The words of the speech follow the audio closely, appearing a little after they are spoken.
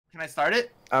Can I start it?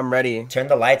 I'm ready. Turn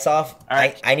the lights off.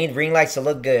 Alright. I need ring lights to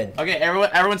look good. Okay,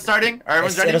 everyone's starting?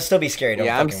 Everyone's ready? It'll still be scary. Don't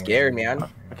Yeah, I'm fucking scared, worry. man.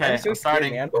 Okay, I'm so I'm starting.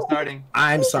 scared, man. I'm starting.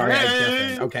 I'm sorry, I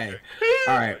different. Okay.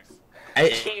 Alright.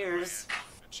 Cheers.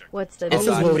 What's the This is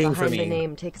reason loading for behind the me.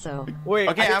 name Tixo? Wait,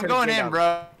 Okay, I'm going in,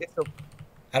 bro.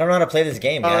 I don't know how to play this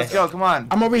game, Oh, guys. let's go. Come on.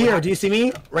 I'm over here. Do you see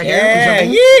me? Right Yeah.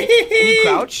 here? Can you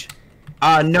crouch?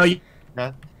 No, you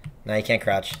No, you can't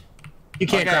crouch.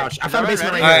 can't crouch. I found a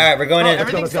basement right All here. right, we're going in.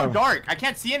 Everything's let's so go. dark. I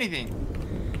can't see anything.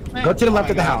 Go to the left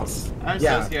Oh of the my God. house. I'm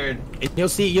Yeah. so scared.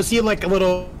 You'll see like a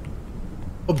little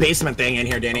basement thing in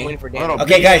here, I'm Danny. waiting for Little Danny.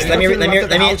 Okay, guys, Yeah, let me go to the left of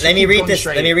the house, read keep going this.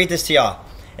 straight. Let me read this to y'all.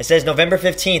 It says November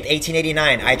 15th,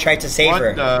 1889. I tried to save What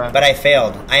her, the- but I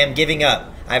failed. I am giving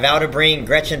up. I vow to bring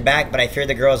Gretchen back, but I fear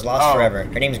the girl is lost Oh. forever.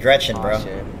 Her name's Gretchen, bro. Oh,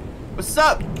 shit. What's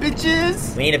up,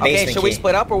 bitches? We need a Okay, basement should we key.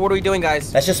 split up or what are we doing,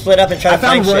 guys? Let's just split up and try I to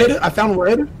find found wood. shit. I found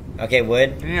wood. Okay,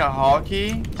 wood. You need a hall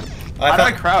key? Oh, How do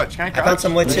I crouch? Can I I crouch? found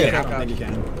some wood too. I don't think you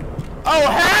can.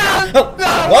 Oh, hell! Oh,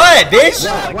 No! what, bitch?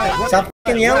 What? Stop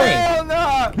fucking yelling. Hell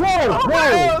no! Whoa, whoa!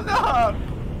 Hell no!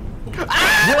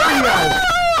 Where are you?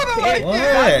 Danny, What?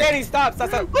 Danny, stop.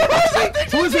 Wait,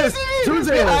 Who is this? Who is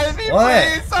this? Behind me, What?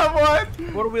 please, someone!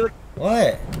 what are we looking?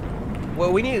 What?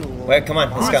 Well, we need. Wait, come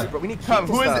on, let's go. Bro, we need Come,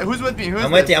 keys and stuff. who's with me? Who's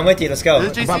I'm with you. I'm with you. Let's go.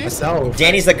 Is it I'm about JC? myself.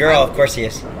 Danny's the girl. Of course he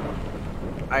is.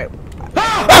 Alright.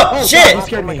 Oh, shit! God,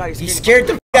 scared Oh my me. God, You scared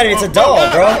the f out of me. It's a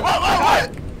doll, bro.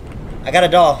 I got a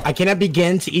doll. I cannot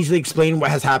begin to easily explain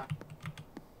what has happened.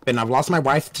 I've lost my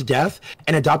wife to death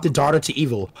and adopted daughter to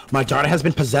evil. My daughter has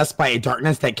been possessed by a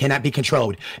darkness that cannot be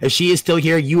controlled. If she is still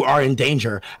here, you are in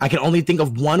danger. I can only think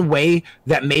of one way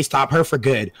that may stop her for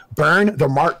good. Burn the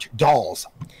marked dolls.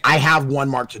 I have one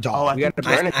marked doll. Oh, We gotta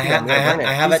burn it. I have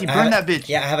JC, it. burn that bitch.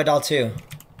 Yeah, I have a doll too.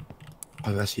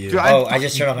 Oh, that's you. Dude, Oh, I'm I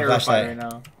just turned off my terrified flashlight. right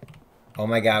now. Oh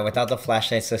my god, without the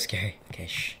flashlight, it's so scary. Okay,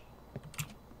 shh.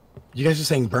 You guys are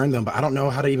saying burn them, but I don't know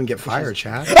how to even get fire,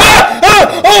 chat.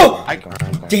 Oh! I,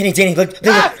 Danny, look.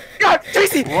 God,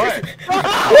 JC! what? She's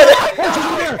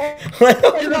at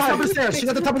the top of the stairs. She's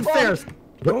at the top of the stairs.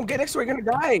 Don't get next to her. You're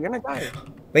gonna die. You're gonna die.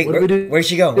 Wait, What do we do? where'd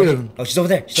she go? Oh, she's over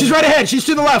there. She's right ahead. She's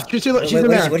to the left. She's in What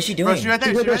there. is she doing? Bro, she's right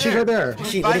there. She's right there.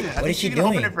 She's What fine. is I think she can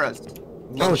Open doing? it for us.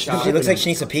 Oh, She looks like she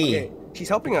needs to pee. Okay, she's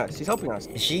helping us. She's helping us.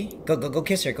 Is she? Go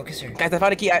kiss her. Go kiss her. Guys, I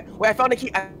found a key. Wait, I found a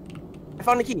key. I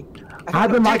found a key.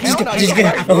 I've been marking. She's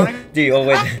gonna. Oh, dude, oh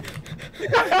wait.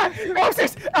 Go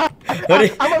upstairs. What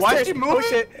is- I'm Why upstairs. is she Oh moving?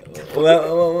 shit.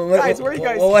 Guys, where are you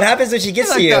guys? What happens when she gets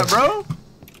Like to you? that, bro.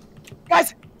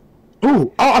 Guys,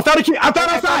 Ooh! Oh, I found a key. I found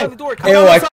I found outside. the door. Ew,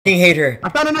 I fucking hate her. I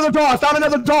found another doll. I found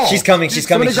another doll. She's coming. She's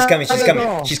coming. She's coming. She's coming.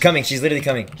 doll. She's coming. She's literally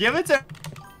coming. Give it to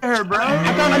her, bro.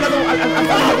 I found another. I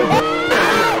found another.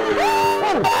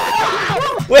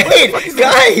 Wait,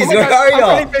 guys, where are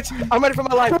y'all? I'm ready for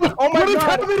my life. Oh my What is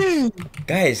god. happening?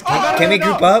 Guys, can we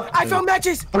group up? I found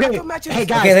matches. I Okay, found matches. hey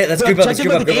guys. Okay, let's group up, let's objective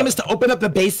group of up, the group game up. is to open up the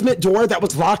basement door that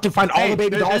was locked and find all Hey, the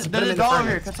baby dolls and put there's them a in the doll over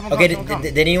here. furnace. Can someone Okay, come, come.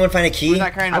 did anyone find a key? Who's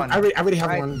that carrying one? I already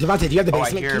have one. Devontae, do you have the Oh, I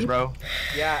basement hear key? it, bro.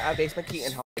 Yeah, I have basement key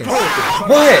and What?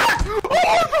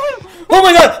 Oh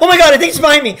my god! Oh my god! I think it's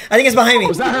behind me. I think it's behind me.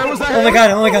 Was that her? Was that Oh my her?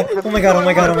 god! Oh my god! Oh my god! Oh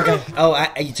my god! Oh my god!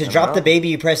 Oh, to drop the baby,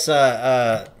 you press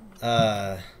oh,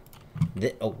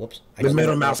 whoops. The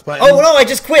middle mouse button. Oh no! I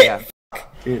just quit. Yeah.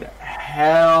 Dude,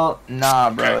 hell nah,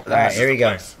 bro. All right, here we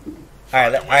go. All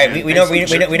right. We know where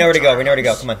to go. We know where to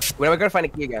go. Come on. when am I gonna find a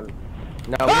key again?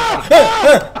 No.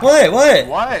 What?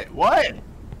 What?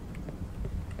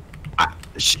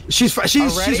 She's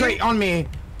right on me.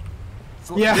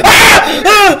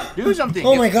 Yeah. Do something.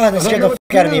 Oh my god! That scared the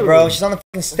fuck out of me, bro. She's on the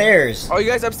fucking stairs. Are you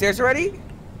guys upstairs already?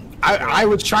 I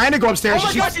was trying to go upstairs. Oh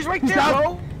my god, she's right there, down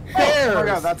bro. Stairs. Oh my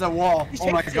god, that's a wall.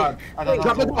 Oh my god. I thought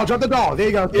that was a wall. Drop the doll. There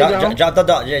you go. There you go. Drop the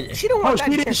doll. She don't Oh, want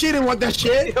that. she didn't want that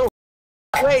shit.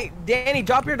 Wait, Danny,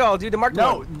 drop your doll, dude. The marked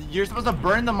No, one. you're supposed to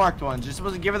burn the marked ones. You're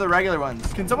supposed to give her the regular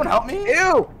ones. Can someone help me?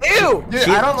 Ew, ew. Dude,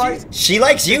 I don't like. She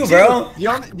likes you, bro.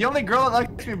 The only girl that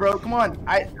likes me, bro. Come on. Go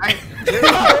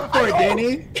for it,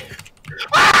 Danny.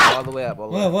 All the way up. All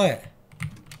the way up. What?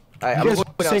 Alright, You I'm guys going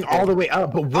are saying all the way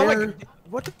up, but Oh my where? god.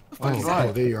 What the fuck is Oh,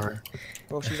 that? there you are.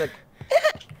 Bro, she's like.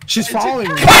 She's falling.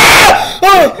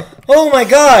 Oh my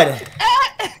god!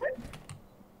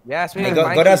 Yeah, so we Hey, need to go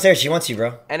find downstairs. She wants you,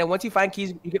 bro. keys. And then once you find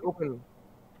keys, you can open.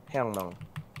 Hell no.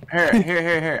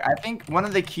 Here. I think one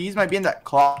of the keys might be in that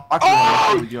clock.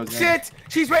 Oh shit!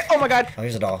 She's right. Oh my god. Oh,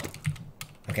 here's a doll.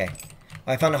 Okay.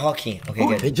 Oh, I found a hall key. Okay,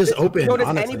 It good. just opened. Yo, does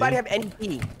honestly. anybody have any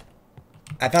key?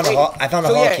 I found a hall. I found a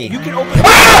So hall yeah, key. you can open.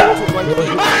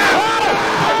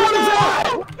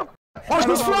 Oh,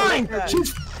 she's flying!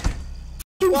 She's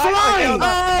Why? flying!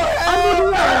 I'm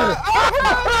looking at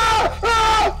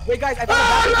her! Wait, guys, I found a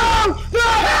bathroom.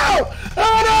 No!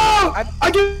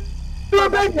 I give her a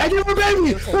baby. I give her a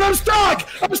baby. But I'm stuck.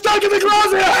 I'm stuck in the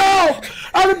closet. Help!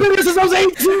 I haven't been here since I was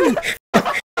 18.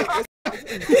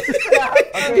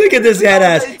 Look at this head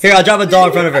ass. Here, I'll drop a doll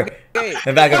in front of her.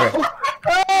 And back of her.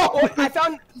 Oh, I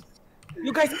found.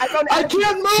 You guys, I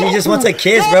can't move. She just wants a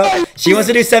kiss, bro. She wants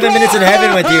to do 7 minutes in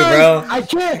heaven with you, bro. I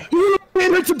can't. You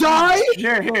want her to die?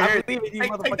 Here. Here.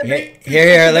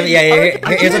 Here, let me. Yeah, here.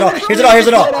 Here's it all. Here's it all. Here's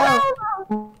it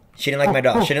all. She didn't like my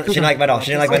doll. She didn't like my doll. She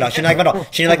didn't like my doll. She didn't like my doll.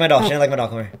 She didn't like my doll. She didn't like my doll.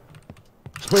 Come here.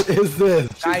 What is this?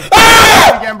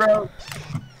 Again, bro.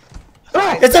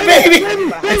 It's a baby.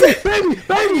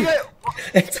 Baby.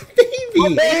 It's a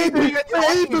baby. Baby.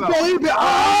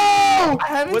 Oh!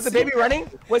 Was the baby running?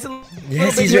 Was it?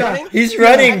 Yes, running? he's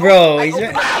running, bro. He's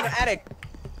running. running.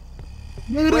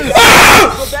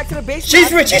 Go back to the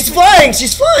basement. She's flying.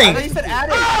 She's flying. You said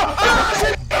attic.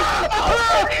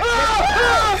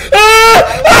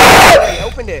 I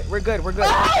opened it. We're good.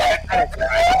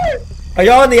 Are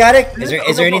y'all in the attic? Is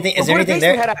there anything? Is there anything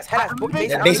there? Basement.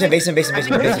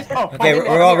 Okay,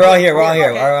 we're all here. We're all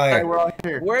here.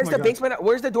 Where's the basement?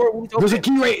 Where's the door? There's a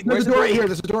key right. There's a door right here.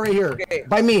 There's a door right here. Okay.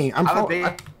 By me. I'm a baby.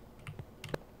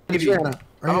 Right here.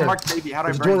 Mark baby. How do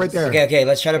I There's a burn door right this? there. Okay.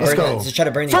 Let's try to burn. Let's try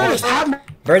to burn these bitches.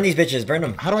 Burn these bitches. Burn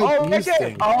them. How do I use this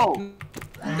thing? Oh.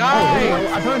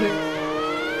 Nice. I burned it.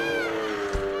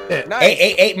 Nice.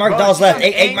 Eight mark dolls left.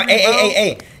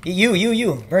 Eight.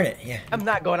 You. Burn it. Yeah. I'm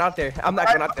not going out there. I'm not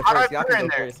going out there How do I first. Y'all put her can in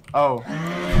go there? first. Oh.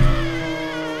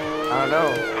 I don't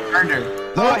know. Burned her.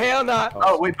 Oh hell no.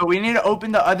 Oh wait, but we need to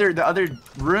open the other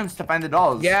rooms to find the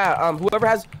dolls. Yeah. Who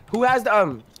has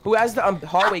the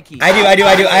hallway key? I do.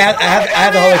 I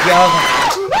have the hallway key.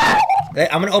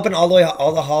 I'm gonna open all the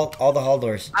hall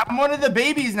doors. I'm one of the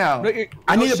babies now.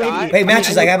 I need a baby. Wait,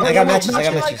 matches. I got matches.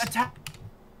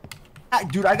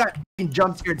 Dude, I got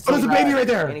jump scared. Oh, there's a baby right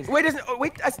there. Wait,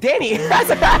 that's Danny.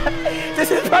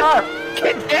 This is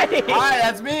fucking Danny. Hi,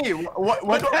 that's me.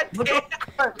 What do I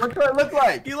look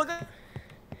like? You look like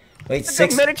Wait, a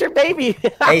 6. miniature baby.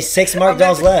 Hey, 6 mark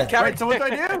dolls left. Wait, so what do I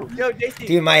do? Yo, JC.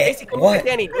 Dude, my JC, come what? Look at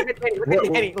Danny. Look at Danny.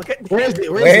 Look at Danny. Where is he?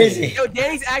 Where is he? Yo,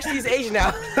 Danny's actually his age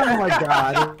now. Oh my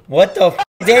god. What the f,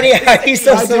 Danny? How are you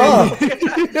so small? How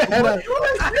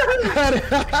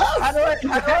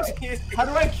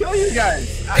do I kill you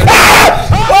guys?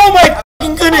 Oh my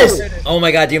fucking goodness! Oh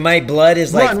my god, dude, my blood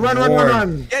is like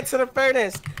Run. Get to the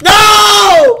furnace.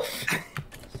 No!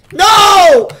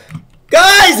 No!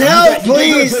 Guys, help,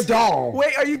 please! Wait,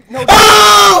 are you? No.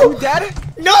 Oh! You dead?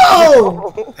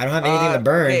 No! I don't have anything to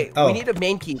burn. Okay, Oh. we need a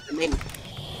main key.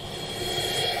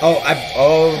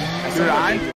 Oh, Dude,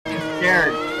 I'm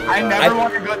scared. I never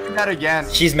want to go through that again.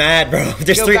 She's mad, bro.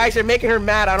 There's Yo, 3. guys, you're making her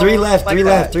mad. I don't 3 like left.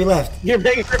 that. 3 left. You're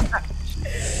making her mad.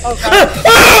 Oh god.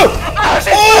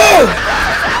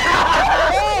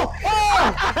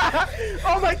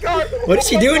 Oh my god. What is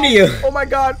she doing to you? Oh my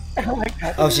god.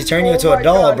 Oh, she's turning you into a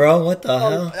doll, bro. What the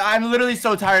hell? I'm literally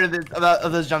so tired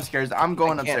of those jump scares. I'm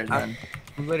going upstairs, man.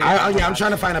 I'm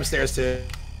trying to find upstairs too.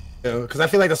 Because I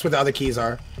feel like that's where the other keys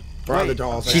are. For other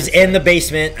dolls. She's in the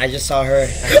basement. I just saw her.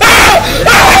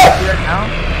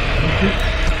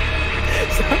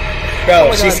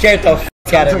 Bro, she scared the f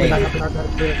out of me.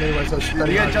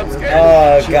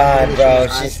 Oh god, bro.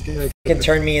 She's fucking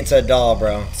turned me into a doll,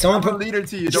 bro. Someone I'm a put leader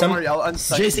to you. Don't worry, I'll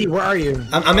unsuck you. JC, where are you?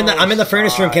 I'm in the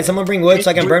furnace room. Can someone bring wood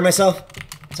so I can burn myself?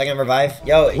 So I can revive?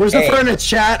 Yo, Where's the furnace,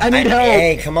 chat? I need help.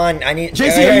 Hey, come on. I need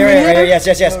JC, right are you in here? Yes.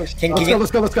 Let's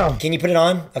go. Can you put it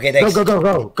on? Okay, thanks.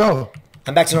 Go.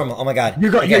 I'm back to normal. Oh my god.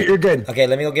 You're good. Okay,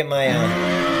 let me go get my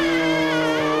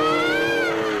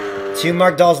 2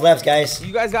 mark dolls left, guys.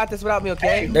 You guys got this without me,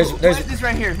 okay? Who is this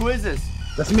right here? Who is this?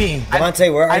 That's me.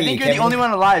 Devontae, where are you? I think you're the only one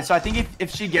alive, so I think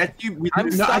if she gets you, we I'm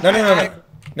stuck. No.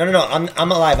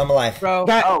 I'm alive. Bro.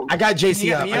 I got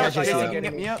JC up.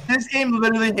 This game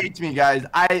literally hates me, guys.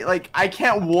 I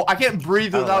can't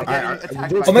breathe without getting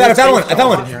attacked. Oh my god, I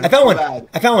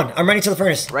found one. I'm running to the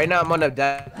furnace. Right now I'm on a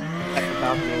death.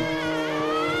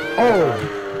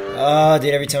 Oh,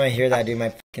 dude, every time I hear that, dude, my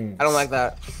fucking... I don't like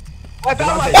that. I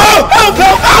found my...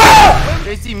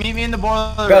 JC, meet me in the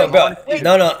boiler room. Bro.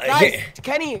 No. Guys, Here.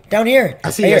 Kenny. Down here. I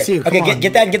see you. Okay,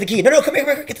 get that and get the key. No, come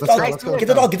here. Get the dog. Let's go. Get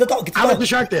the dog. I'm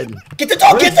distracted. Get the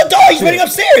dog. He's running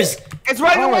upstairs. It's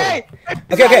running away.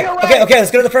 Okay,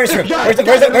 let's go to the furnace room. Where's the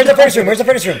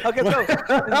furnace room? Okay, let's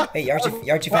go. Hey, you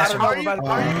are too fast.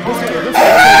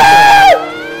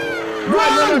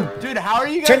 Run! Dude, how are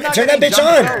you guys Turn that bitch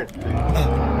on.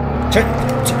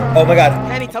 Oh my god.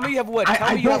 Kenny, tell me you have wood. I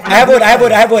have wood.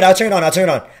 I'll turn it on. I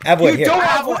have wood here. Don't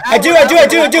have wood. I do. Throw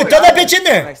that bitch in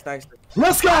there. Nice.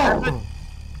 Let's go. I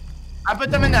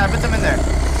put them in there.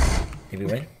 Did we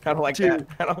win? I don't like Dude,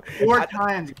 that. 4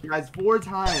 times, guys. 4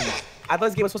 times. I thought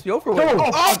this game was supposed to be over with.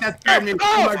 Oh, that scared me.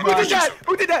 Oh my Who did god. that?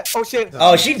 Who did that? Oh shit.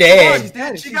 Oh, she Oh, dead. she's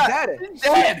dead. She's got dead. She's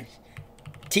dead.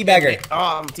 Teabagger.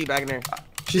 Oh, I'm teabagging her.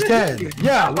 She's dead.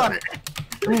 Yeah. Got it.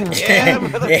 Yeah,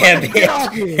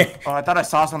 bitch. Oh, I thought I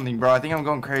saw something, bro. I think I'm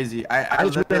going crazy. I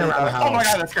just ran around the Oh my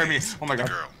house. god, that scared me. Oh my god.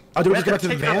 Oh, do we just go back to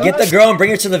the van? Get the girl and bring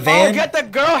her to the Oh, van. get the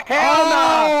girl. Hell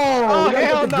no. Oh, we gotta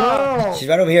hell get the no. girl. She's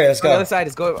right over here. Let's On the go. other side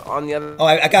is go on the other Oh,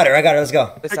 I got her. Let's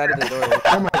go. side of the door.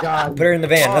 Oh my god. Put her in the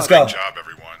van. Let's go. Good job,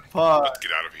 everyone. Fuck. Let's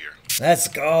get out of here. Let's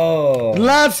go.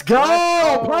 Let's go!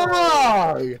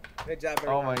 Pog! Good job,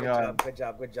 everyone. Oh my Good God. job, good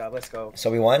job, good job. Let's go.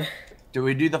 So we won. Do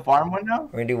we do the farm one now? We're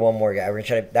gonna do one more, guy. We're gonna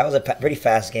try to. That was a pretty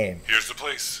fast game. Here's the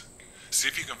place. See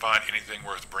if you can find anything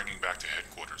worth bringing back to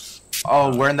headquarters.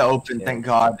 Oh, we're in the open. Thank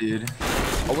God, dude.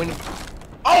 Oh, when...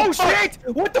 oh shit!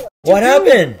 What the? What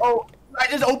happened? Oh, I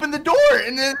just opened the door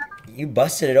and then You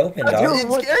busted it open, dog.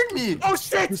 it scared me. Oh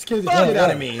shit! You scared the shit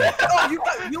out of me. Oh,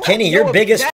 you Kenny, you're no, big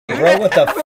as that- bro. What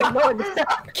the?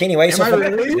 Kenny, why you so? Am I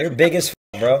really? You're big as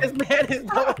bro. This man is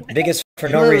no. Big as for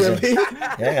no reason.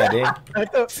 Yeah,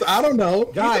 dude. So, I don't know,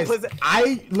 guys.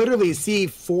 I literally see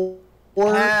four.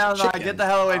 Hell no, chickens. get the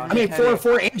hell away from I me. mean,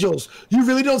 four angels. You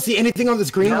really don't see anything on the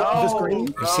screen?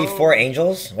 No. You see 4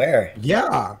 angels? Where?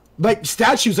 Yeah, like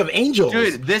statues of angels.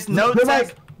 Dude, this note They're says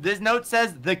like- this note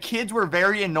says the kids were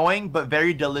very annoying but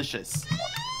very delicious.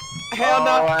 Hell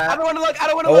no! Oh, I don't want to look. I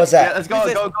don't want to Oh, look. what's that? Yeah, let's go,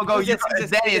 Who's go, this? go, go. Who's You this? go. Who's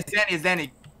It's this? Danny, it's Danny, it's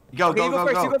Danny. Go, Okay, go, you go,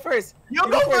 first. go. You go first. You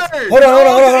go first. Hold on.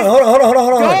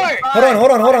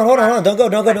 Go. Hold on. Don't go.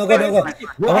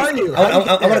 Where are you?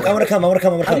 I'm gonna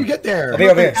come. How do you get there?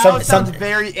 Over here. Al sounds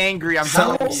very angry. I'm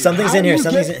telling you. Something's in here.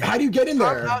 Something's in. How do you get in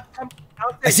there?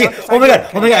 I see. Oh my god.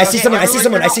 I see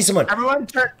someone. Everyone,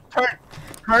 turn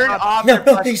off. No,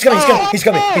 your he's coming. He's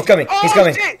coming.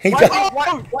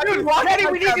 Why do you walk Kenny,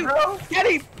 like we need that, you. bro?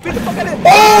 Kenny, get the fuck out of here.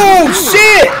 Oh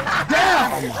shit!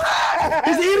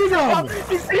 He's eating them.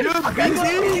 He's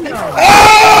eating them.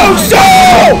 Oh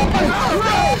shit!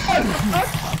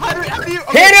 How do you?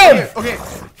 Hit him! Okay.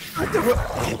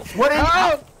 What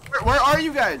is? Where are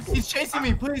you guys? He's chasing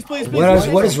me. Please.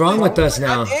 What is wrong with us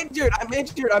now?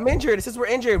 I'm injured. It says we're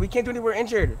injured. We can't do anything. We're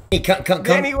injured. Hey, come.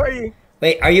 Danny, where are you?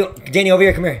 Wait, are you Danny? Over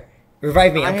here. Come here.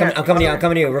 Revive me. I'm coming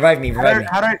to you. Revive me.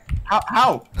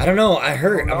 How? I don't know. I'm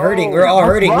hurting. We're all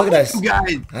hurting. Look at us. You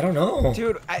guys. I don't know.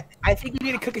 Dude, I think you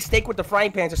need to cook a steak with the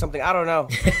frying pans or something. I don't know.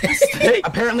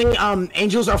 Apparently,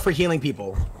 angels are for healing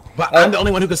people, but I'm the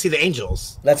only one who can see the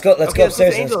angels. Let's go. Let's go let's go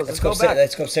to upstairs. Angels. Let's Let's go go back.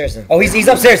 Let's go upstairs. Then. Oh, he's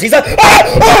upstairs. He's up.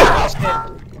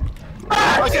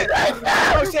 Ah! Oh shit!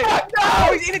 Oh shit!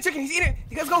 Oh, he's eating chicken. He's eating.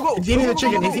 You guys go. He's eating the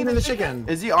chicken. He's eating the chicken.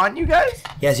 Is he on you guys?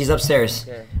 Yes, he's upstairs.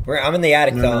 I'm in the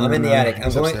attic though. I'm in the attic. I'm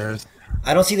He's going. upstairs.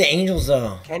 I don't see the angels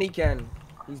though. Kenny can.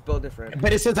 He's built different.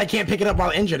 But it says I can't pick it up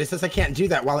while injured. It says I can't do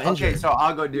that while injured. Okay, so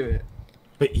I'll go do it.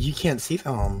 But you can't see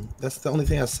them. That's the only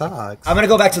thing that sucks. I'm gonna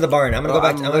go back to the barn. I'm gonna go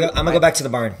back. I'm I'm gonna go back to the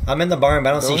barn. I'm in the barn, but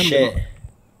I don't see shit.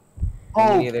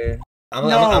 Oh, Me neither. I'm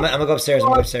gonna go upstairs. I'm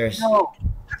gonna go upstairs. no.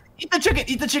 Eat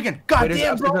the chicken. God Wait,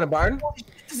 damn, is in bro. a barn?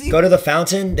 Go to the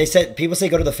fountain. People say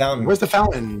go to the fountain. Where's the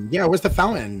fountain? Yeah, where's the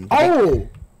fountain? Oh,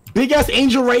 big ass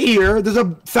angel right here. There's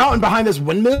a fountain behind this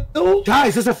windmill.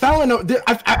 Guys, there's a fountain.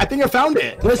 I think I found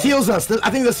it. This heals us. I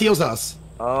think this heals us.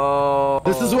 Oh.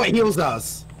 This is what heals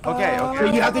us. Okay. So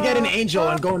you have to get an angel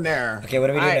and go in there. Okay, what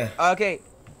do we do now? Alright, okay.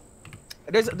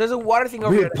 There's a water thing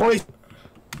over We here. had poison.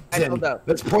 I filled up.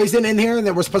 There's poison in here, and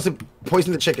then we're supposed to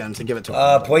poison the chickens and give it to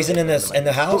them. Poison in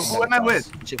the house. Who am I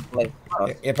with?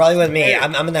 Chick-fil-A. You're probably with me.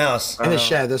 I'm in the house. In the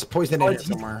shed, there's poison in it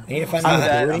somewhere. We need to find I'm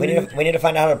out. dead. We need to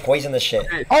find out how to poison this shit.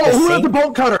 Oh, The who are sink? the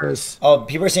bolt cutters? Oh,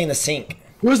 people are saying the sink.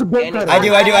 Who's the bolt cutter? I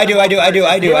do. Next to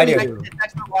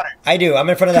the water. I'm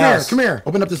in front of the house. Come here.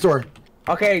 Open up this door.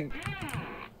 Okay.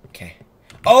 Okay.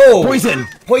 Oh! Poison.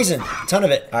 Poison. Ton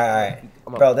of it. All right.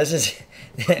 Bro, this is...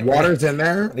 Water's in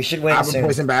there. We should win I have soon. a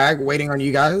poison bag waiting on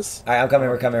you guys. All right, I'm coming.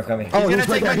 We're coming. Oh, gonna he's right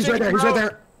take there. my He's right there. chicken, He's right bro.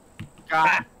 there.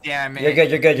 God damn it. You're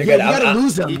good. Yeah, you gotta I'm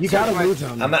lose him. he You gotta took my- lose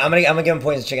him. I'm gonna give him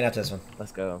poison chicken after this one.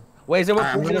 Let's go. Wait, is there more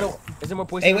Alright, I'm poison? gonna- Is there more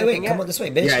poison? Hey, in the wait. thing Come yet? on this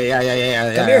way, bitch.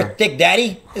 Yeah. Come here, thick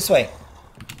daddy. This way.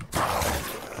 All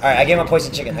right, I gave him a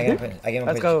poison chicken. I gave him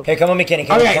Let's poison. go. Here, come on me, Kenny.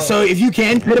 Come Okay, on. so if you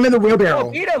can, put him in the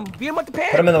wheelbarrow. Beat him with the pan.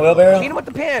 Put him in the wheelbarrow? Beat him with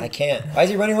the pan. I can't. Why is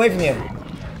he running away from you?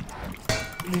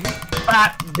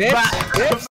 Bitch.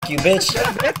 Bitch. You bitch.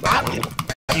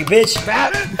 You bitch.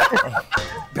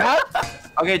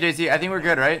 Okay, JC, I think we're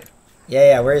good, right?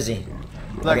 Yeah. Where is he?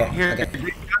 Look, Okay, here. okay.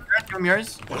 From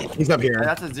yours? He's up here.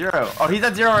 That's a 0. Oh, he's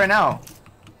at 0 right now.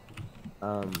 I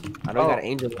know you got an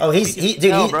angel. Oh, he No,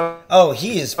 dude. bro. Oh,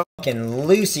 he is fucking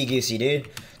loosey goosey, dude.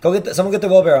 Go get someone get the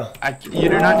wheelbarrow. You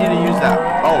do not need to use that.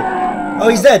 Oh. Oh,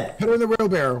 he's dead. Put her in the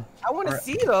wheelbarrow. I want to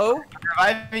see though. I'm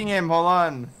reviving him. Hold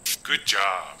on. Good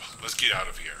job. Let's get out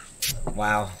of here.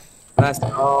 Wow. Let's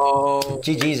go.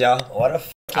 GG's, y'all. What a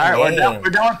fucking Alright, game. we're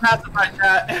done with Pacify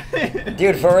chat.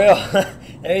 Dude, for real.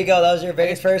 There you go. That was your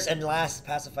very first and last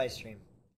Pacify stream.